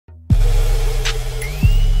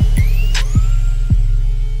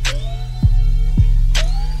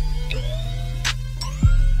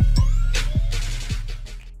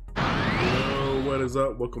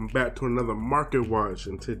up? Welcome back to another market watch,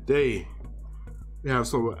 and today we have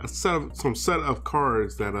some set of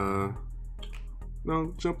cards that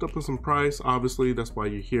jumped up in some price. Obviously, that's why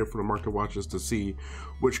you're here for the market watches, to see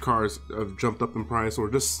which cards have jumped up in price, or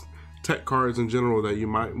just tech cards in general that you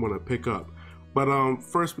might want to pick up. But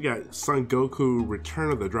first we got Son Goku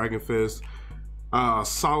Return of the Dragon Fist.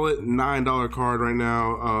 Solid $9 card right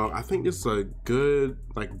now. I think it's a good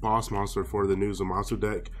boss monster for the new Zamasu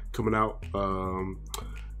deck coming out.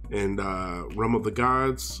 And Realm of the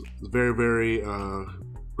Gods, very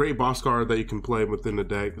great boss card that you can play within the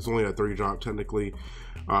deck. It's only a 3-drop technically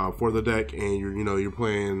for the deck, and you're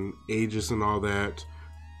playing Aegis and all that,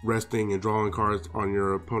 resting and drawing cards on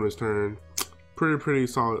your opponent's turn. Pretty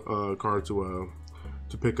solid card to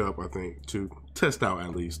pick up, I think, to test out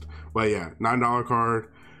at least. But yeah, $9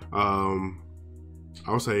 card. I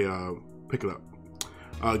would say pick it up.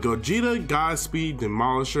 Gogeta Godspeed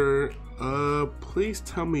Demolisher. Please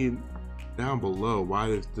tell me down below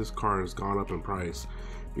why this card has gone up in price,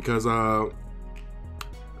 because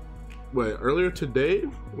earlier today,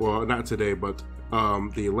 well, not today, but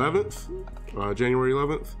the 11th, January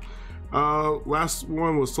 11th, last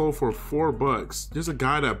one was sold for $4. There's a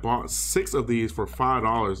guy that bought 6 of these for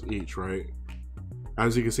 $5 each, right?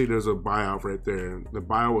 As you can see, there's a buyout right there. The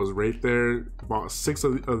buyout was right there. Bought 6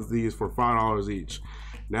 of these for $5 each.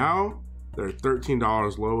 Now they're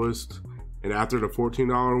 $13 lowest, and after the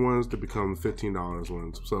 $14 ones, they become $15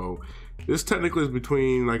 ones. So this technically is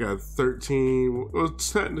between like a 13. Well, it's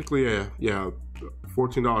technically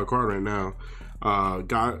 $14 card right now.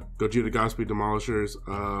 Gogeta Godspeed Demolishers.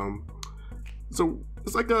 So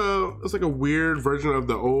it's like a weird version of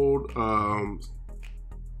the old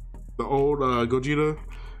Gogeta.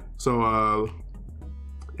 So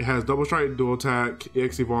it has double strike, dual attack,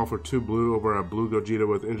 EX evolve for 2 blue over a blue Gogeta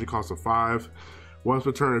with energy cost of 5. Once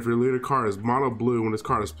per turn, if your leader card is mono blue when this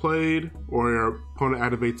card is played, or your opponent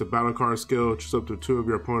activates a battle card skill, choose up to 2 of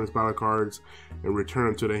your opponent's battle cards and return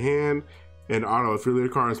them to the hand. And auto, if your leader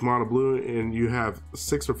card is mono blue and you have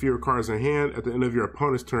 6 or fewer cards in hand, at the end of your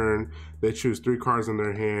opponent's turn, they choose 3 cards in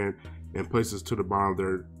their hand and places to the bottom of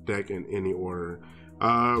their deck in any order.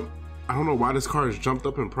 I don't know why this card has jumped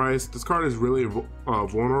up in price. This card is really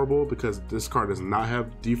vulnerable because this card does not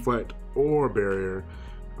have deflect or barrier.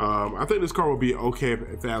 I think this card would be okay if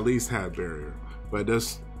it at least had barrier, but it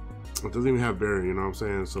doesn't even have barrier, you know what I'm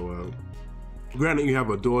saying? So granted, you have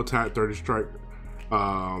a dual attack, 30 strike,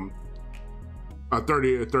 a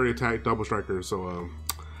 30 attack double striker. So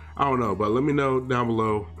I don't know, but let me know down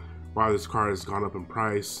below why this card has gone up in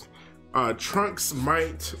price. Trunks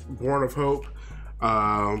Might, Born of Hope.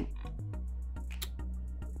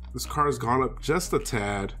 This card has gone up just a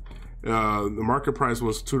tad. The market price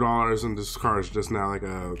was $2, and this card is just now like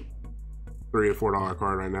a $3 or $4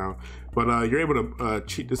 card right now. But you're able to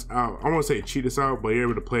cheat this out. I won't say cheat this out, but you're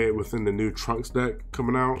able to play it within the new Trunks deck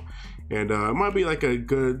coming out, and it might be like a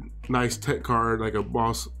good, nice tech card, like a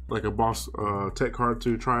boss tech card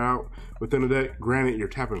to try out within the deck. Granted, you're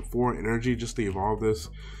tapping 4 energy just to evolve this,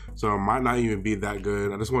 so it might not even be that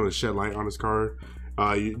good. I just want to shed light on this card.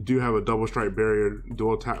 You do have a double strike barrier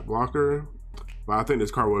dual attack blocker, but I think this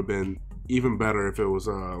card would have been even better if it was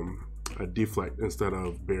a deflect instead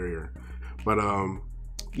of barrier. But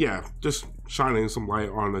yeah, just shining some light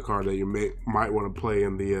on the card that you might want to play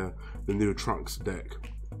in the new Trunks deck,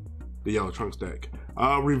 the yellow Trunks deck.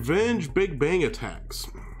 Revenge Big Bang attacks.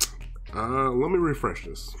 Let me refresh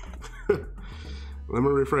this. Let me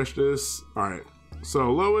refresh this. All right,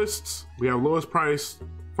 so we have lowest price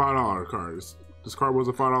 $5 cards. This card was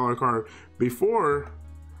a $5 card before.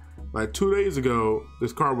 Like 2 days ago,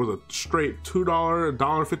 this card was a straight $2,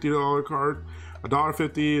 $1.50 card,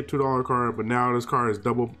 $1.50, $2 card. But now this card is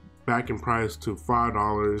double back in price to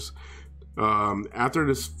 $5. After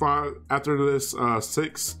this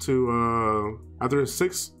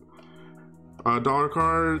 $6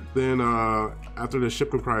 card, then after the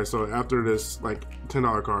shipping price, so after this like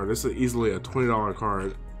 $10 card, this is easily a $20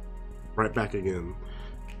 card right back again.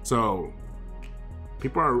 So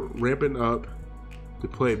people are ramping up to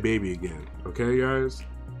play baby again. Okay, guys,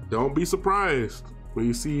 don't be surprised when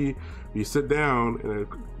you sit down and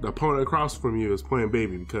the opponent across from you is playing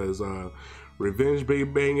baby, because Revenge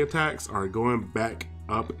Big Bang attacks are going back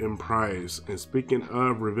up in price. And speaking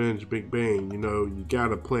of Revenge Big Bang, you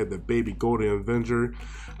gotta play the baby Golden Avenger,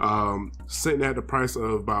 sitting at the price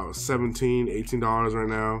of about $17, $18 right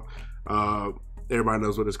now. Everybody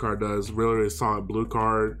knows what this card does. Really a solid blue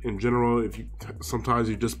card in general. Sometimes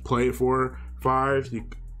you just play it for 5, you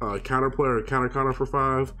counterplay or counter for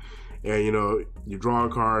 5, and you draw a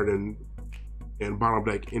card and bottom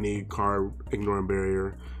deck any card ignoring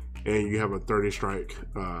barrier. and you have a 30 strike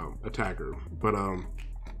attacker. But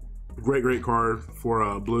great card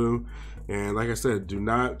for blue. And like I said, do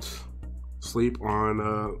not sleep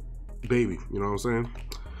on baby, you know what I'm saying?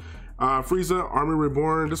 Frieza, Army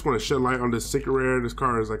Reborn. Just want to shed light on this secret rare. This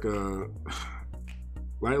card is like a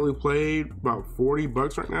lightly played, about 40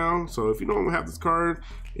 bucks right now. So if you don't have this card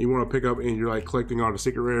and you want to pick up and you're like collecting all the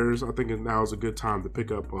secret rares, I think now is a good time to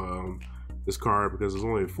pick up this card because it's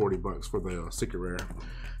only 40 bucks for the secret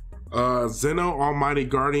rare. Zeno Almighty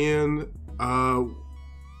Guardian,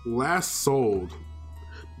 last sold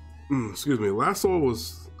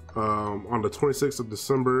was on the 26th of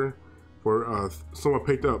December for someone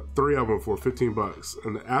picked up 3 of them for 15 bucks,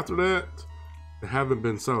 and after that they haven't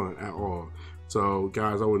been selling at all. So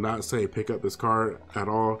guys, I would not say pick up this card at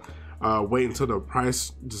all. Wait until the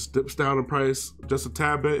price just dips down in price just a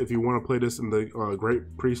tad bit if you want to play this in the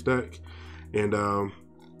Great Priest deck. And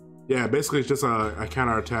yeah, basically it's just a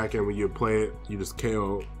counter attack, and when you play it, you just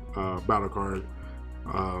KO battle card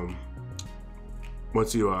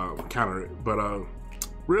once you counter it. But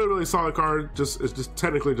really solid card. It's just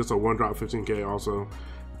technically just a 1-drop 15k also.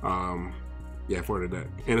 Yeah, for the deck,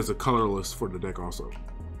 and it's a colorless for the deck also.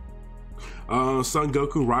 Son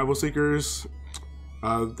Goku Rival Seekers,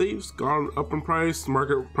 they've gone up in price.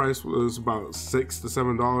 Market price was about $6 to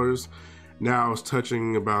 $7. Now it's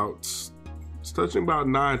touching about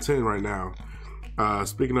 9-10 right now.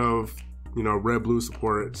 Speaking of, you know, red blue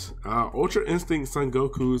support, Ultra Instinct Son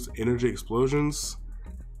Goku's Energy Explosions.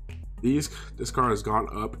 This card has gone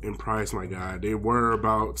up in price, my guy. They were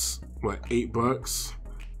about what, $8?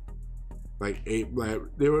 They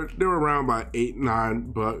were around about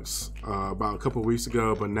 $8-9 about a couple weeks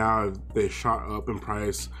ago, but now they shot up in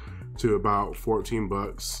price to about 14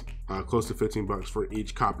 bucks, close to 15 bucks for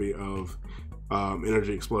each copy of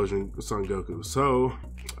Energy Explosion Son Goku. So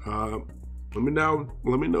let me know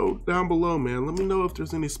down below, man. Let me know if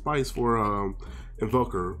there's any spice for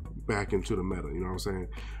Invoker back into the meta, you know what I'm saying?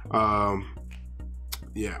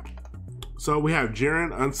 Yeah, so we have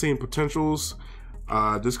Jiren Unseen Potentials.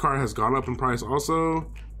 This card has gone up in price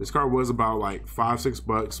also. This card was about like $5-6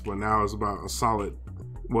 bucks, but now it's about a solid,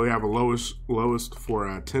 well, we have a lowest for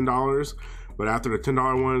 $10, but after the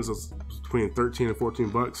 $10 ones, it's between 13 and 14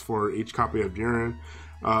 bucks for each copy of Jiren.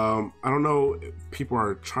 I don't know if people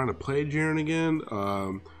are trying to play Jiren again.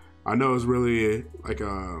 I know it's really like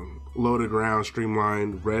a low to ground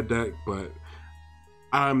streamlined red deck, but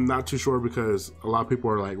I'm not too sure because a lot of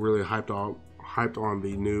people are like really hyped on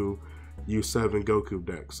the new U7 Goku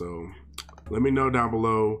deck. So let me know down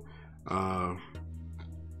below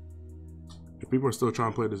if people are still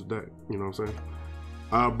trying to play this deck, you know what I'm saying?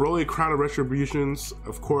 Broly Crown of Retributions,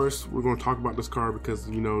 of course we're going to talk about this card because,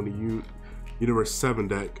 you know, the Universe 7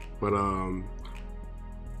 deck, but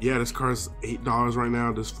yeah, this card is $8 right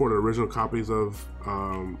now. This is for the original copies of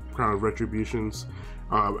Crown of Retributions.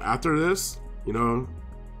 After this, you know,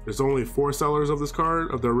 there's only 4 sellers of this card,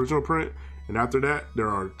 of the original print, and after that, there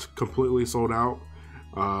are completely sold out.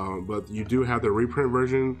 But you do have the reprint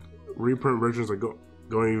version. Reprint versions are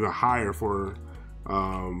going even higher for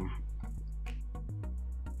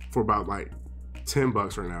about like 10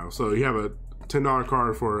 bucks right now. So you have a $10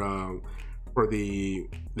 card for the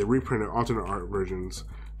reprinted alternate art versions.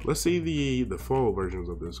 Let's see the foil versions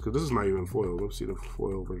of this, because this is not even foil. Let's see the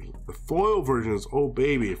foil version. The foil versions, oh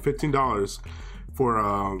baby, $15 for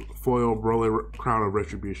foil Broly Crown of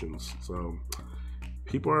Retributions. So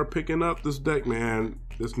people are picking up this deck, man.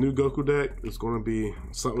 This new Goku deck is going to be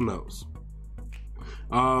something else.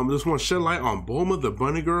 Just want to shed light on Bulma the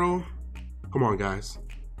Bunny Girl. Come on, guys.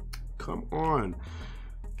 Come on.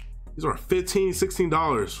 These are $15,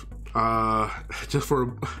 $16 just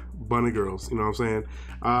for bunny girls, you know what I'm saying?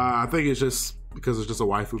 I think it's just because it's just a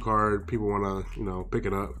waifu card, people want to, you know, pick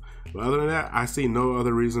it up. But other than that, I see no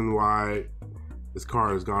other reason why this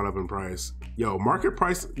card has gone up in price. Yo, market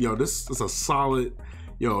price, yo, this is a solid,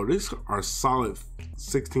 yo, these are solid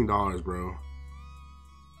 $16, bro.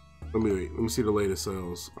 Let me see the latest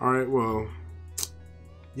sales. All right, well,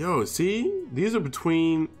 yo, see, these are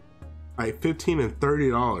between like $15 and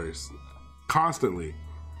 $30 constantly.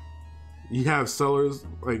 You have sellers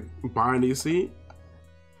like buying these. See,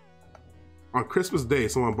 on Christmas Day,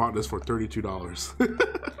 someone bought this for $32.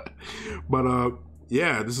 But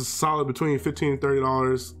yeah, this is solid between $15 and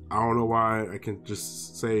 $30. I don't know why. I can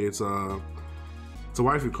just say it's a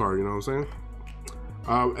waifu card. You know what I'm saying?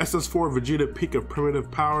 SS4 Vegeta Peak of Primitive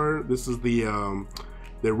Power. This is the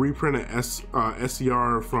reprinted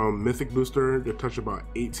SCR from Mythic Booster. They're touching about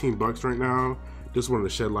 18 bucks right now. Just wanted to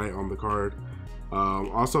shed light on the card.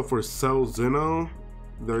 Also for Cell Zeno,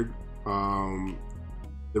 they're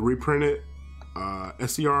the reprinted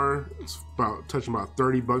SCR. It's about touching about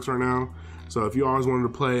 30 bucks right now. So if you always wanted to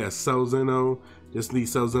play a Celzeno, just need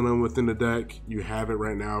Celzeno within the deck, you have it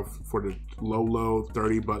right now for the low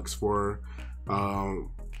 30 bucks for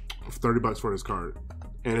 30 bucks for this card,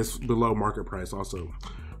 and it's below market price also.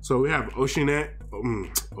 So we have Oceanus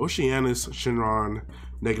Shinron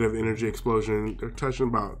Negative Energy Explosion. They're touching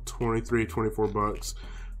about 24 bucks.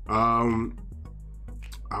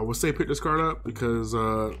 I would say pick this card up because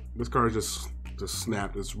this card just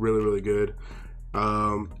snapped. It's really good.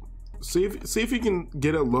 See if you can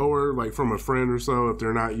get it lower, like from a friend or so, if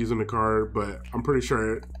they're not using the card. But I'm pretty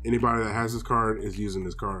sure anybody that has this card is using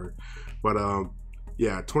this card. But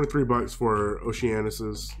yeah, 23 bucks for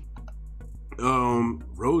Oceanuses.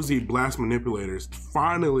 Rosy Blast Manipulators.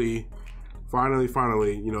 Finally,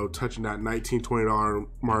 you know, touching that $19-20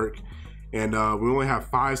 mark. And we only have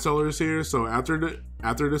 5 sellers here. So after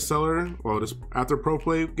this seller, well, after Pro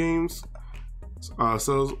Play Games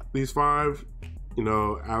sells these 5, you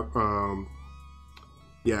know,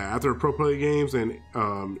 yeah, after Pro Play Games, and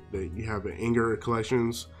you have the Anger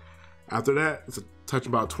Collections. After that, it's a touch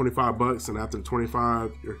about 25 bucks, and after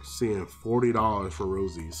 25, you're seeing $40 for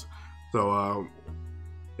Rosies. So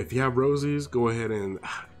if you have Rosies, go ahead and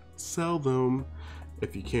sell them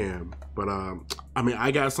if you can. But I mean,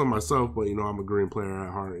 I got some myself, but you know, I'm a green player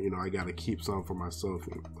at heart. You know, I gotta keep some for myself.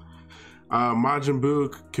 Majin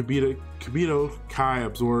Buu Kibito Kai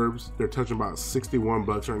Absorbs. They're touching about 61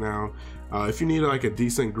 bucks right now. If you need like a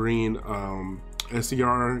decent green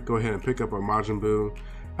SCR, go ahead and pick up a Majin Buu.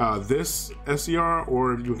 This SCR,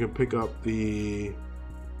 or you can pick up the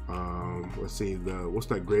let's see, what's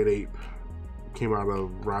that Great Ape came out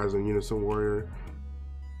of Rise of Unison Warrior.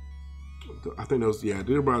 I think those, yeah,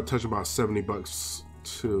 they're about touching about 70 bucks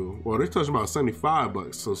too. Well, they're touching about 75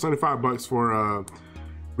 bucks. So 75 bucks for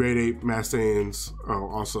Great Ape Mass Saiyans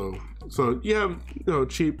also. So you have, you know,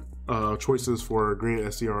 cheap choices for green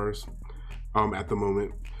SCRs at the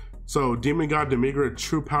moment. So Demon God Demigra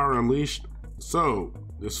True Power Unleashed. So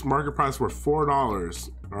this market price were $4.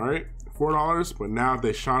 All right, $4, but now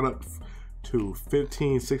they shot up to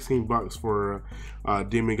 15-16 bucks for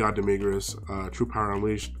Demon God Demigra's True Power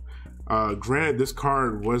Unleashed. Granted, this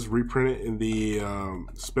card was reprinted in the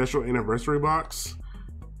special anniversary box,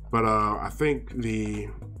 but I think this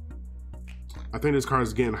card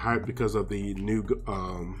is getting hyped because of the new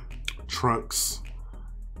Trunks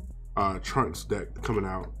deck coming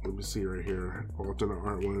out. Let me see right here, alternate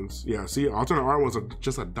art ones. Yeah, see, alternate art ones are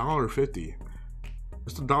just $1.50.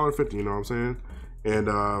 Just $1.50, you know what I'm saying? And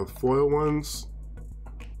foil ones,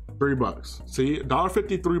 $3. See,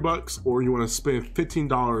 $1.50, $3, or you want to spend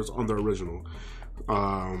 $15 on the original.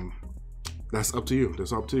 That's up to you.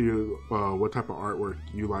 That's up to you. What type of artwork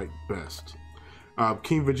you like best.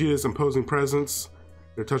 King Vegeta's Imposing Presence.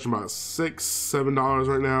 They're touching about $6, $7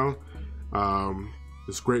 right now.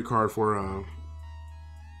 This great card for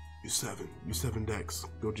U7 decks.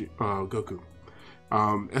 Goku.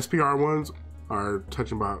 SPR ones are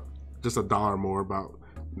touching about just $1 more, about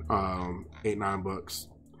 $8-9 bucks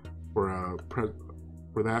for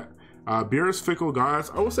that. Beerus Fickle Gods.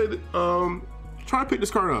 I would say that try to pick this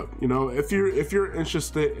card up. You know, if you're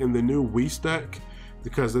interested in the new Whis deck,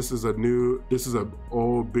 because this is a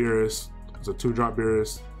old Beerus. It's a 2-drop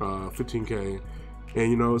Beerus, 15k, and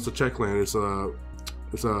you know, it's a check land. It's a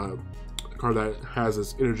card that has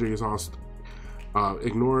its energy exhaust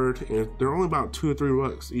ignored, and they're only about $2 or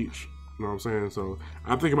 $3 each. You know what I'm saying? So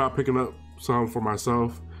I'm thinking about picking up some for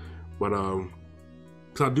myself, but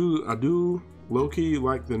cause I do low-key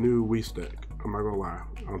like the new Whis deck. I'm not gonna lie.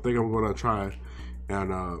 I think I'm gonna try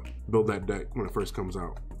and build that deck when it first comes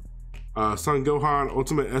out. Son Gohan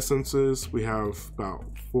Ultimate Essences. We have about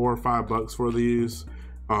 $4 or $5 for these.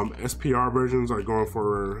 SPR versions are going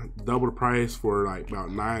for double the price, for like about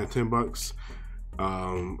 $9 or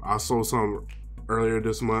 $10. I sold some earlier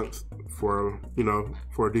this month for, you know,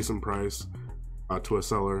 for a decent price to a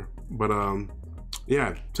seller. But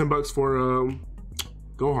yeah, $10 for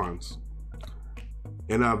Gohans.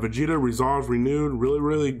 And Vegeta Resolve Renewed,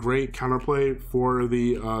 really great counterplay for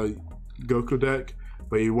the Goku deck.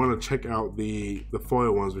 But you want to check out the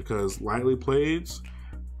foil ones, because lightly playeds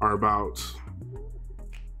are about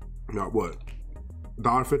what,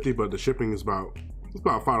 $1.50, but the shipping is about a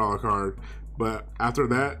 $5 card. But after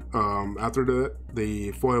that,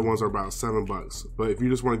 the foil ones are about $7. But if you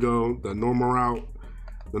just want to go the normal route,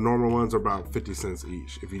 the normal ones are about 50 cents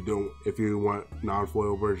each. If you want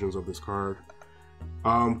non-foil versions of this card.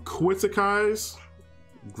 Quizzicais,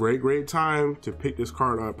 great time to pick this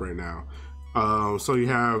card up right now. So you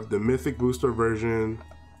have the Mythic Booster version,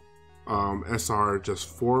 SR,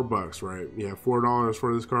 just $4, right? You have $4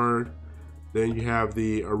 for this card. Then you have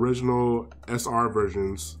the original SR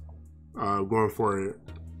versions going for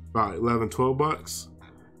about 11, 12 bucks.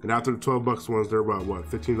 And after the 12 bucks ones, they're about what,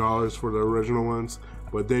 $15 for the original ones.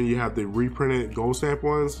 But then you have the reprinted gold stamp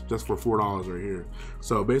ones just for $4 right here.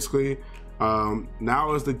 So basically,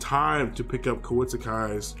 now is the time to pick up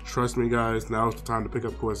Koetsu-Kais. Trust me, guys, now is the time to pick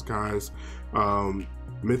up Koetsu-Kais.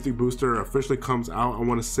 Mythic Booster officially comes out, I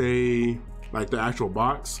want to say, like the actual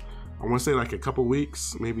box, I want to say like a couple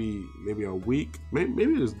weeks, maybe a week, maybe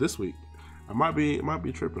it's this week. It might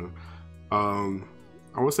be tripping. I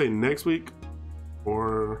want to say next week,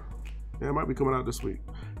 or yeah, it might be coming out this week.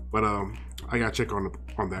 But I gotta check on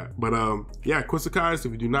that. But yeah, Koetsu-Kais,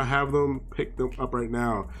 if you do not have them, pick them up right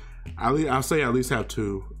now. I'll say at least have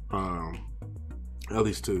two. At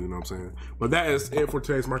least two, you know what I'm saying? But that is it for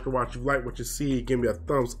today's Market Watch. If you like what you see, give me a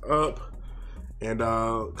thumbs up. And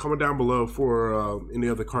comment down below for any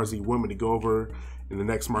other cards that you want me to go over in the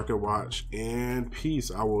next Market Watch. And peace.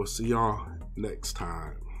 I will see y'all next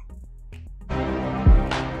time.